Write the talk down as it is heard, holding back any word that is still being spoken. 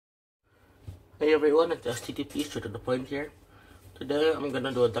Hey everyone, it's STTP, straight to the point here. Today I'm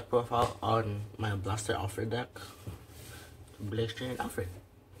gonna do a deck profile on my Blaster Alfred deck, Blaster and Alfred.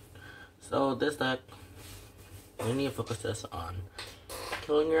 So this deck mainly focuses on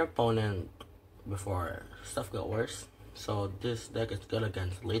killing your opponent before stuff got worse. So this deck is good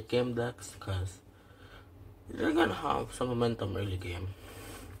against late game decks because you're gonna have some momentum early game.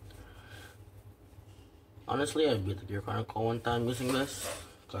 Honestly, I beat the Gear Chronicle one time using this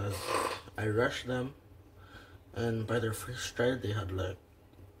because I rushed them, and by their first stride they had like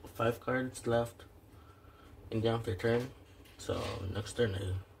 5 cards left in the end of their turn. So next turn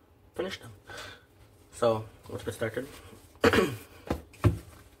I finished them. So let's get started.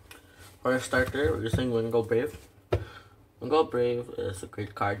 For a starter, we're using Vanguard Brave. Vanguard Brave is a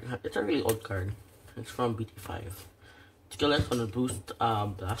great card. It's a really old card. It's from BT5. Skill is when it boosts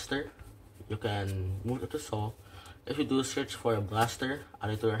Blaster, you can move it to Soul. If you do search for a Blaster,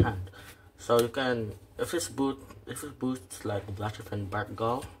 add it to your hand. So you can, if it boosts like a Blaster Friend Bark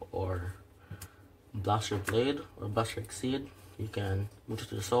Gull or Blaster Blade or Blaster Exceed, you can move it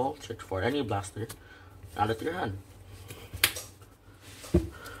to the Soul, search for any Blaster, add it to your hand.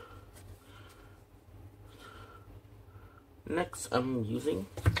 Next, I'm using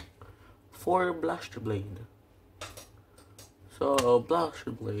 4 Blaster Blade. So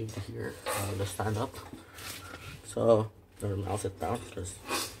Blaster Blade here, let's stand up. So I'll sit down because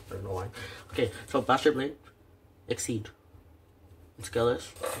I don't know why. Okay, so Blaster Blade, Exceed. Skill is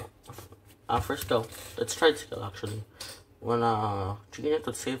first skill. It's Stride skill actually. When triggering it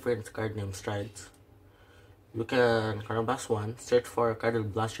with save rate, its card name Strides. You can Cardblast 1, search for a card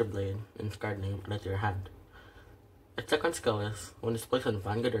with Blaster Blade in its card name, add it to your hand. Its second skill is when it's placed on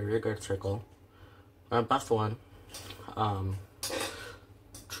Vanguard or Rearguard circle. Cardblast 1,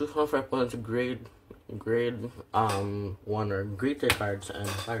 choose one for opponent's grade 1 or greater cards and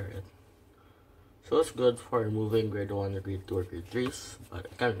fire it. So it's good for removing grade 1 or grade 2 or grade 3s, but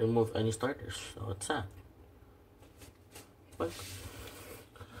it can't remove any starters, so it's sad. But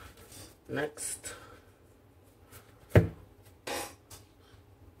next,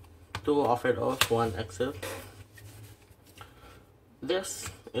 2 Alfred Oath, 1 Exit. This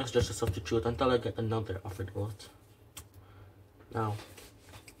is just a substitute until I get another Alfred Oath. Now,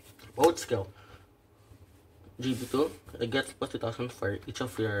 Oath skill. GB2, it gets plus 2000 for each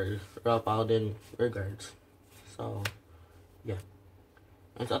of your Raw Paladin Rearguards. So, yeah.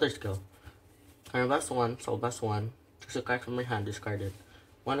 And the other skill. Cardblast 1, Soulblast 1, choose a card from your hand, discard it.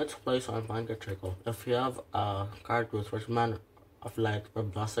 When it's placed on Vanguard circle, if you have a card with First Man of Light or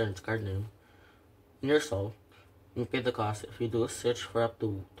Blaster in its card name in your soul, you pay the cost. If you do, search for up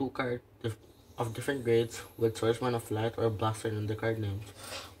to 2 cards of different grades with Swordsman of Light or Blaster in the card names.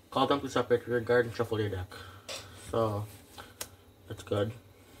 Call them to separate your guard and shuffle your deck. So, that's good.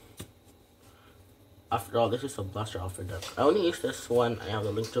 After all, this is a Blaster Alfred deck. I only use this when I have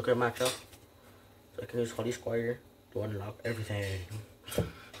the Link Joker matchup. So I can use Holy Squire to unlock everything.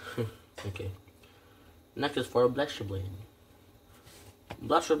 Okay. Next is for Blaster Blade.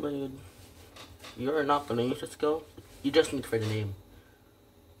 Blaster Blade, you're not gonna use the skill. You just need for the name.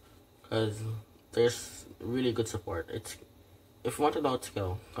 Because there's really good support. If you want to know its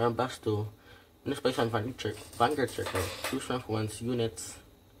skill, Cardblast 2, when it's placed on Vanguard circle, choose one of one's units,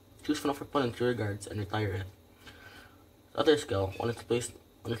 choose one of your opponent's rear guards and retire it. The other skill, when it's placed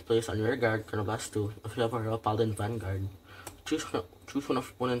on your guard, Cardblast 2, if you have a Raw Paladin Vanguard, choose one of your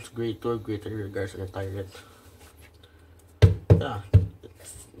opponent's grade 2 or greater rear guards and retire it. Yeah,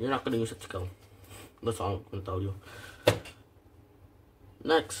 you're not gonna use that skill. That's all I'm gonna tell you.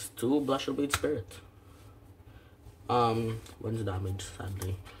 Next, 2 Blaster Blade Spirit. When's damage,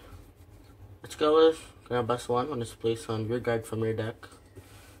 sadly. Its skill is Cardblast 1 when it's placed on your guard from your deck.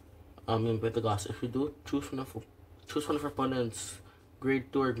 With the gloss. If you do, choose one of your opponent's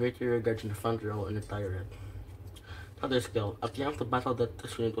grade 2 or greater rear guards in the front row and retire it. Other skill, at the end of the battle that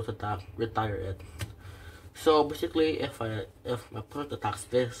this unit was attacked, retire it. So basically, if my opponent attacks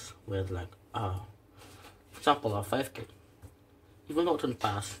this with like for example a 5k, even though it doesn't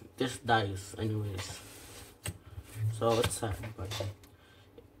pass, this dies anyways. So it's sad, but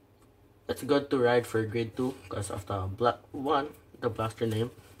it's good to ride for grade 2 because of the the blaster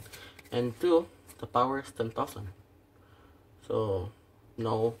name, and 2, the power is 10,000. So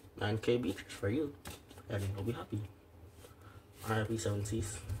no 9k beaches for you, and you'll be happy. RIP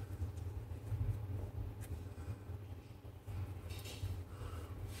 7Cs.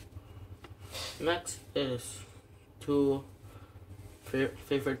 Next is 2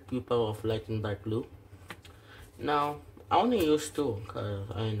 favorite people of Light and Dark Blue. Now, I only use 2 because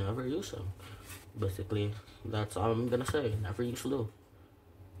I never use them. Basically, that's all I'm gonna say. Never use Blue.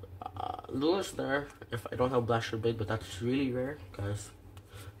 Lure is there if I don't have Blaster Blade, but that's really rare because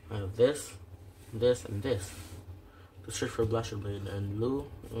I have this, this, and this to search for Blaster Blade. And Lure,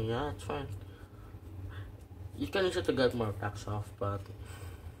 yeah, it's fine. You can use it to get more attacks off, but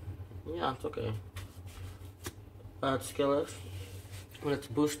yeah, it's okay. Skill is when it's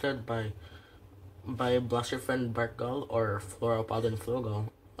boosted by Blaster Friend Barkgull or Floral Paladin Flogo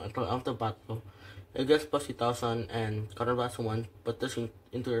out the battle, it gets plus 2000 and counterblast 1, put this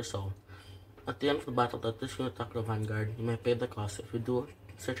into your soul. At the end of the battle, that this unit attack the Vanguard, you may pay the cost. If you do,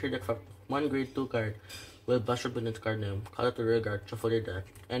 search your deck for one grade 2 card with Blaster Blade in its card name, call it to rear guard, shuffle your deck,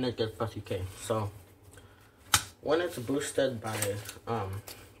 and it gets plus UK. So when it's boosted by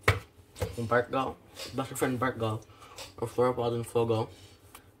Barkgull, Blaster Friend Barkgull, or Floral Paladin Flogo,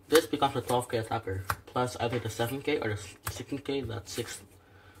 this becomes a 12k attacker, plus either the 7k or the 16k, that's 6,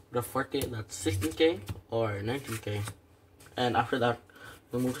 the 4k, that's 16k, or 19k. And after that,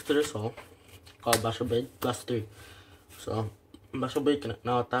 we move it to the soul, called Blaster Blade, plus 3. So, Blaster Blade can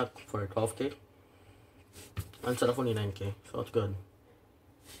now attack for 12k, instead of only 9k, so it's good.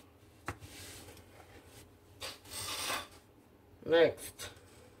 Next,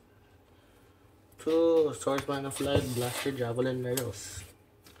 2 Swordsman of Light, Blaster, Javelin, Arrows.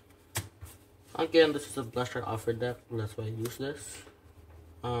 Again, this is a Blaster Alfred deck, that's why I use this.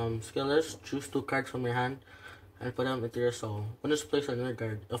 Skill is, choose 2 cards from your hand and put them into your soul. When it's placed on your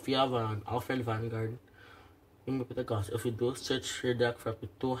guard, if you have an Alfred Vanguard, you may put the cost. If you do, search your deck for up to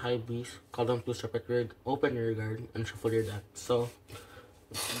 2 high beasts, call them 2 separate rig, open your guard, and shuffle your deck. So,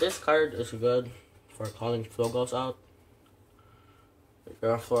 this card is good for calling Flogos out.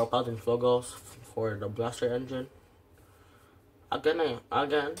 There are 4 Paladin Flogos for the Blaster engine. Again,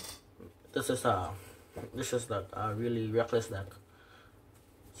 this is the really reckless deck.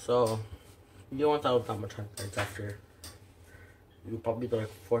 So you won't have that much hand cards after. You probably do like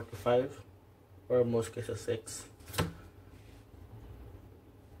 4 to 5, or in most cases 6.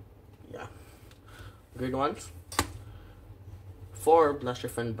 Yeah. Grade 1s. 4 Blaster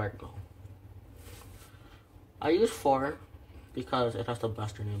Friend Barkgull. I use 4 because it has the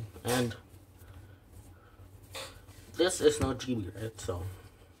Blaster name, and this is no GB, right? So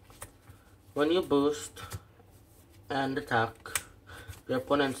when you boost and attack your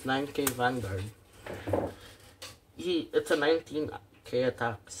opponent's 9k Vanguard, it's a 19k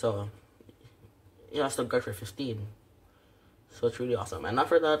attack, so he has to guard for 15. So it's really awesome. And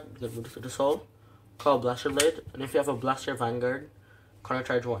after that, you can move to the soul, call Blaster Blade, and if you have a Blaster Vanguard, counter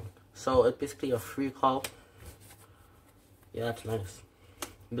charge 1. So it's basically a free call. Yeah, that's nice.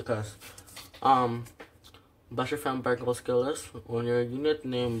 Because Blaster Friend Barkgull skill is, when your unit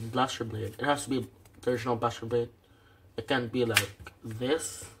named Blaster Blade, it has to be the original Blaster Blade. It can't be like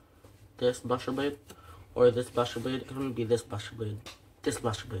this Blaster Blade, or this Blaster Blade. It can only be this Blaster Blade, this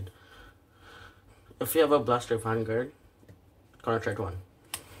Blaster Blade. If you have a Blaster Vanguard, counter charge 1.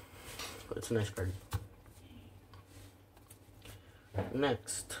 It's a nice card.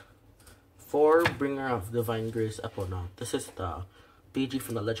 Next, 4 Bringer of Divine Grace Eponaut. This is the PG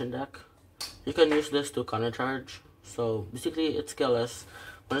from the Legend deck. You can use this to counter charge. So basically, it's skillless.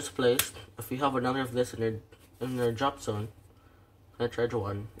 When it's placed, if you have another of this in your drop zone, counter charge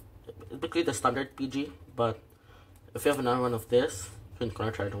 1. It's basically the standard PG, but if you have another one of this, you can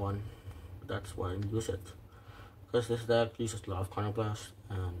counter charge 1. That's why I use it, because this deck uses a lot of counter blast,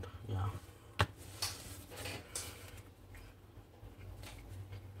 and yeah.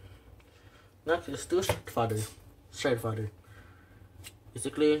 Next is 2 Stride Fodder.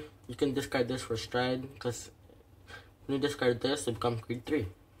 Basically, you can discard this for Stride, because when you discard this, it becomes grade 3.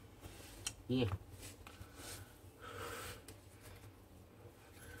 Yeah.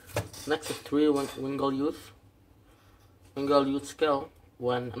 Next is 3 Wingull Youth. Wingull Youth skill,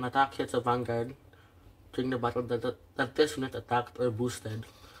 when an attack hits a Vanguard during the battle that this unit attacked or boosted,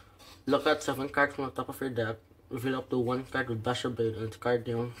 look at 7 cards from the top of your deck, reveal up to 1 card with Blaster Blade and its card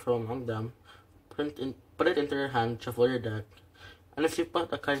name from among them, put it into your hand, shuffle your deck, and if you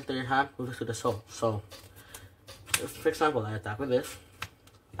put a card into your hand, move it to the soul. So, if, for example, I attack with this,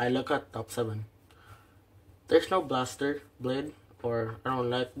 I look at top 7. There's no Blaster Blade, or I don't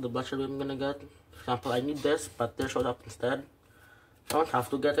like the Blaster Blade I'm gonna get. For example, I need this, but this shows up instead. I don't have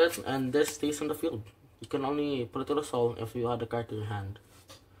to get it, and this stays on the field. You can only put it to the soul if you have the card in your hand.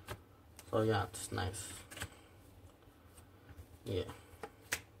 So yeah, it's nice. Yeah.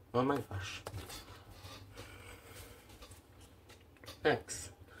 Oh my gosh. Next,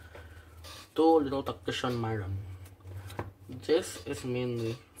 2 Little Tactician Myron. This is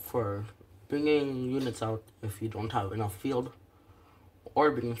mainly for bringing units out if you don't have enough field,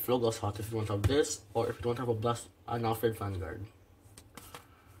 or bringing Flogos out if you don't have this, or if you don't have an Alfred Vanguard.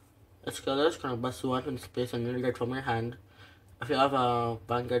 Its skill is gonna bust 1 when it's placed on your guard from your hand. If you have a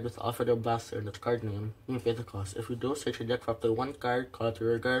Vanguard with Alfred or Blaster in its card name, you may pay the cost. If you do, search your deck for up to 1 card, call it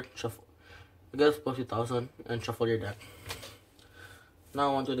your guard, shuffle. Again, plus 2000 and shuffle your deck.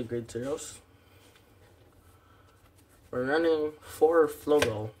 Now on to the grade zeros. We're running 4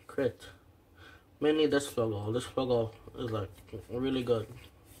 Flogo crit. Mainly this Flogo. This Flogo is like really good.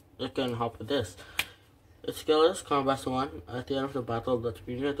 It can help with this. Its skill is Combat 1. At the end of the battle, that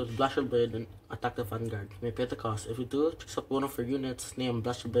unit with Blaster Blade and attack the Vanguard. You may pay the cost. If you do, choose up one of your units named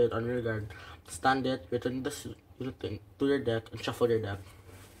Blaster Blade on your guard. Stand it, return this unit to your deck, and shuffle your deck.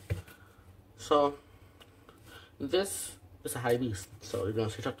 So, this is a high beast. So, you're going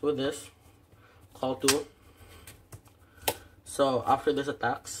to switch up with this. Call 2. So, after this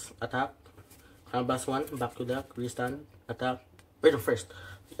attack, Combat 1, back to deck, restand, attack. Wait, no, first.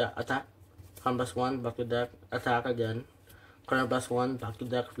 Yeah, attack. Combat 1, back to deck, attack again. Combat 1, back to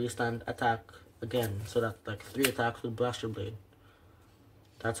deck, restand, attack again. So that's like 3 attacks with Blaster Blade.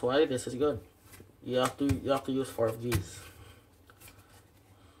 That's why this is good. You have to use 4 of these.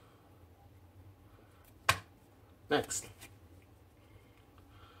 Next,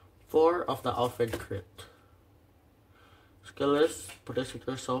 4 of the Alfred crit. Skill is protect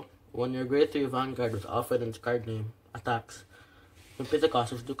yourself. When your grade 3 Vanguard with Alfred and its card name attacks, you pay the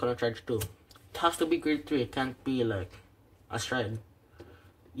cost if you do counter charge 2. It has to be grade 3, it can't be like a stride.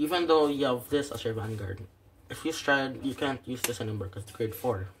 Even though you have this as your Vanguard. If you stride, you can't use this anymore because it's grade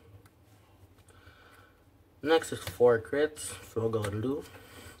 4. Next is 4 crits, Flogo and Lu.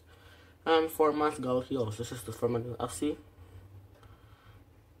 And 4 mass Gal heals. This is the format of FC.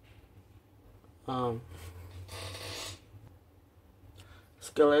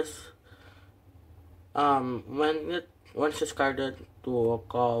 Skill is when it's discarded to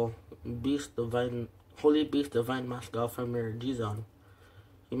call Holy Beast Divine Mass Gal from your G zone,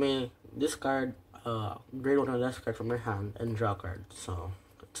 you may discard grade 1 or less card from your hand and draw a card. So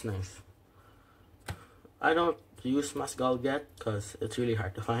it's nice. I don't use Mass Gal yet because it's really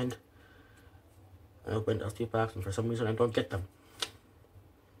hard to find. I opened LT packs and for some reason I don't get them.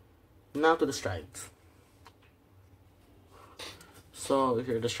 Now to the strides. So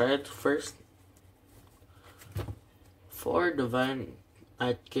here the strides first. For Divine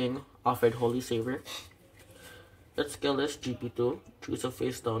Night King Alfred Holy Saver. Its skill is GP2. Choose a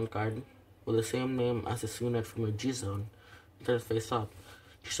face down card with the same name as its unit from your G zone. Turn it face up.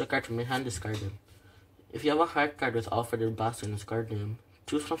 Choose a card from your hand discarded. If you have a hard card with Alfred or Blaster in its card name,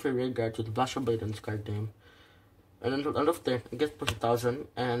 choose one from your rear guard with the Blaster Blade in its card name. And until the end of turn, it gets plus 1000.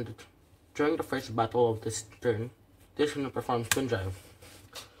 And during the first battle of this turn, this unit performs Twin Drive.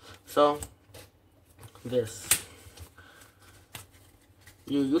 So, this.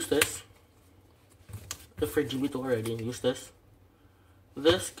 You use this. If you're GB2 already, use this.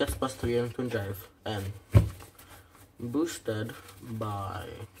 This gets plus 3 in Twin Drive. And boosted by,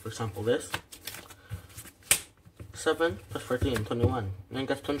 for example, this. 7 plus 14, 21. And then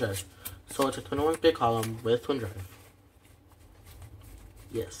gets Twin Drive. So it's a 21 big column with Twin Drive.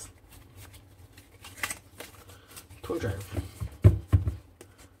 Yes. Twin Drive.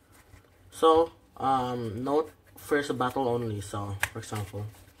 So, note first battle only. So, for example,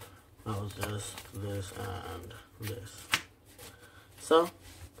 that was this, and this. So,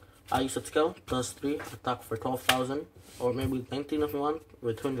 I use that skill, plus 3, attack for 12,000, or maybe 19 if you want,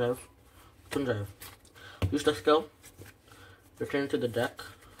 with Twin Drive. Twin Drive. Use the skill, return to the deck,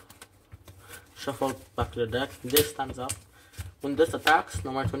 shuffle back to the deck. This stands up. When this attacks,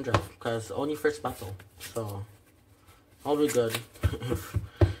 no more Twin Drive, because only first battle. So, I'll be good if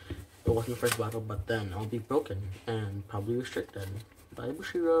it wasn't first battle, but then I'll be broken and probably restricted by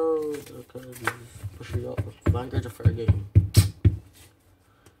Bushiroad. Okay, Bushiroad. Vanguard's a fair game.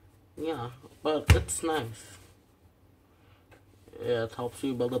 Yeah, but it's nice. Yeah, it helps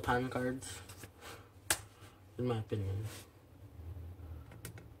you build up hand cards, in my opinion.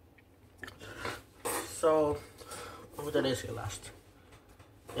 So, what did I say last?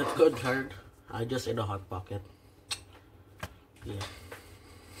 It's a good card. I just ate a Hot Pocket. Yeah.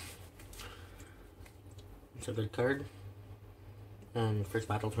 It's a good card. And first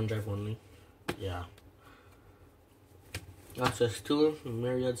battle Twin Drive only. Yeah. That's just 2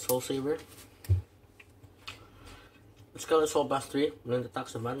 Myriad Soul Saver. Its skill is Soul Blast 3 when it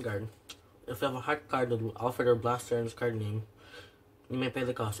attacks the Vanguard. If you have a hard card with Alfred or Blaster in its card name, you may pay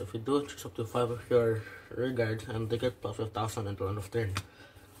the cost. If you do, choose up to 5 of your rear guards and they get plus 5,000 until end of turn.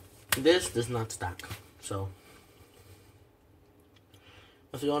 This does not stack. So,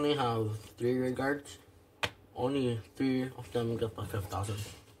 if you only have 3 rear guards, only 3 of them get plus 5,000.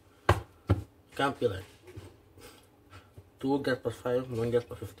 Can't be like 2 get plus 5, 1 get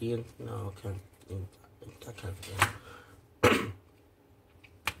plus 15. No, I can't.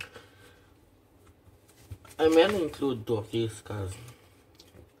 I mainly include 2 of these because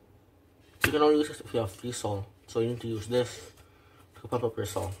you can only use this if you have 3 soul. So you need to use this to pump up your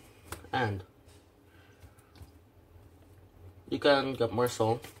soul. And you can get more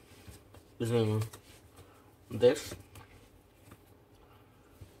soul using this.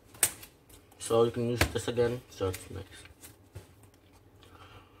 So you can use this again, so it's nice.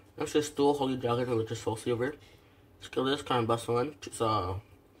 Next is 2 Holy Dragon Religious Soul Saver. Skill this, can bust 1. Choose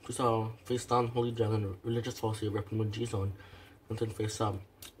a face down Holy Dragon Religious Soul Saver from a G zone and then face up.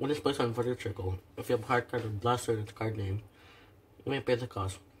 When it's placed on inverted circle, if you have a hard card or blaster in its card name, you may pay the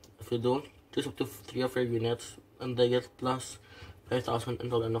cost. If you do, choose up to 3 of your units and they get plus 5,000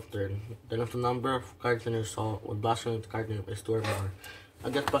 until the end of turn. Then if the number of cards in your soul with blaster in its card name is 2 or more, I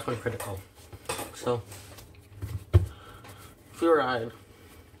get plus 1 critical. So, if you ride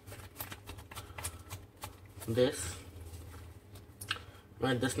this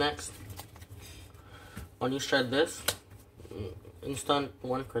next, when you shred this, instant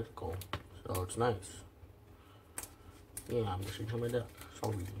 1 critical, so it's nice. Yeah, I'm just changing my deck.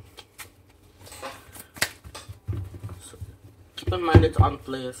 Sorry. So, keep in mind it's on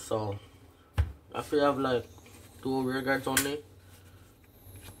place, so if you have like 2 rear guards only,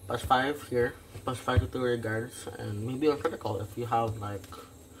 plus 5 here, plus 5 to 2 rear guards, and maybe on critical if you have like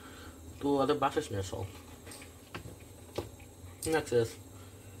 2 other bosses in your soul. Next is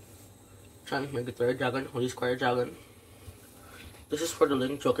Transmigratory Dragon, Holy Square Dragon. This is for the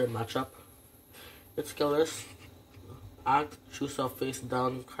Link Joker matchup. Its skill is act, choose a face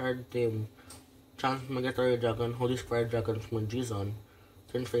down card named Transmigratory Dragon, Holy Square Dragon from a G zone,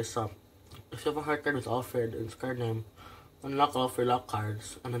 turn face up. If you have a hard card with Alfred in its card name, unlock all of your lock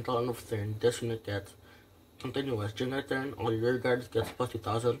cards, and until end of turn, this unit gets continuous. During your turn, all your guards gets plus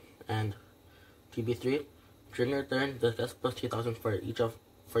 2,000, and TB3. During your turn, this gets plus 3,000 for each of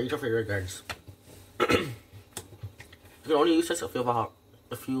your rear guards. You can only use this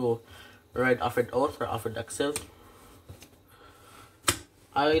if you ride Alfred Oath or Alfred Exive.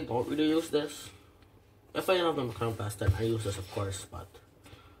 I don't really use this. If I have them kind of best, then I use this, of course, but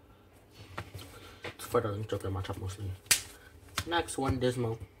it's for the Joker matchup mostly. Next one,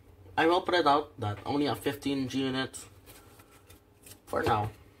 Dismal. I will put it out that only have 15 G units for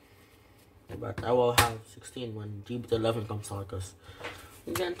now, but I will have 16 when GB11 comes out, because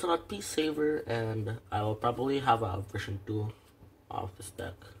you get into that Peace Saver, and I will probably have a version 2 of this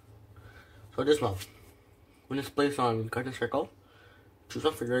deck. So Dismal, when it's placed on Garden Circle, choose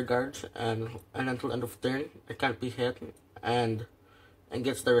one for your guards, and until end of turn, it can't be hit, and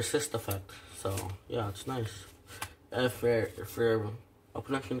gets the resist effect. So yeah, it's nice. If your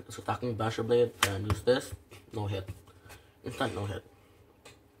opponent unit is attacking Basher Blade and use this, no hit. Instant no hit.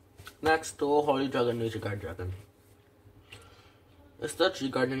 Next, to Holy Dragon Nature Guard Dragon. It's the G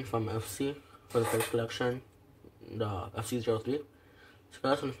Guardian from FC for the first collection, the FC03.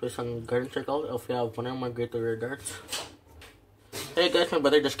 Spells when placed on Garden Circle if you have 1 or more greater rear guards. Hey guys, my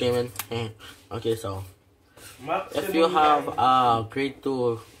brother just came in. Okay, so if you have a grade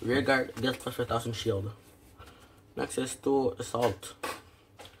 2 rear guard, get plus 5,000 shield. Next is 2 Assault.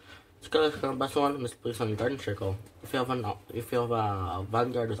 Skill is best one and is placed on your Garden Circle. If you have a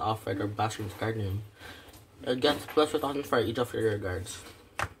Vanguard with Alfred or Bastion's card name, it gets plus 5,000 for each of your rear guards.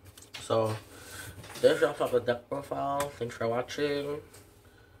 So this wraps up the deck profile. Thanks for watching,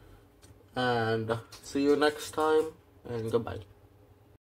 and see you next time, and goodbye.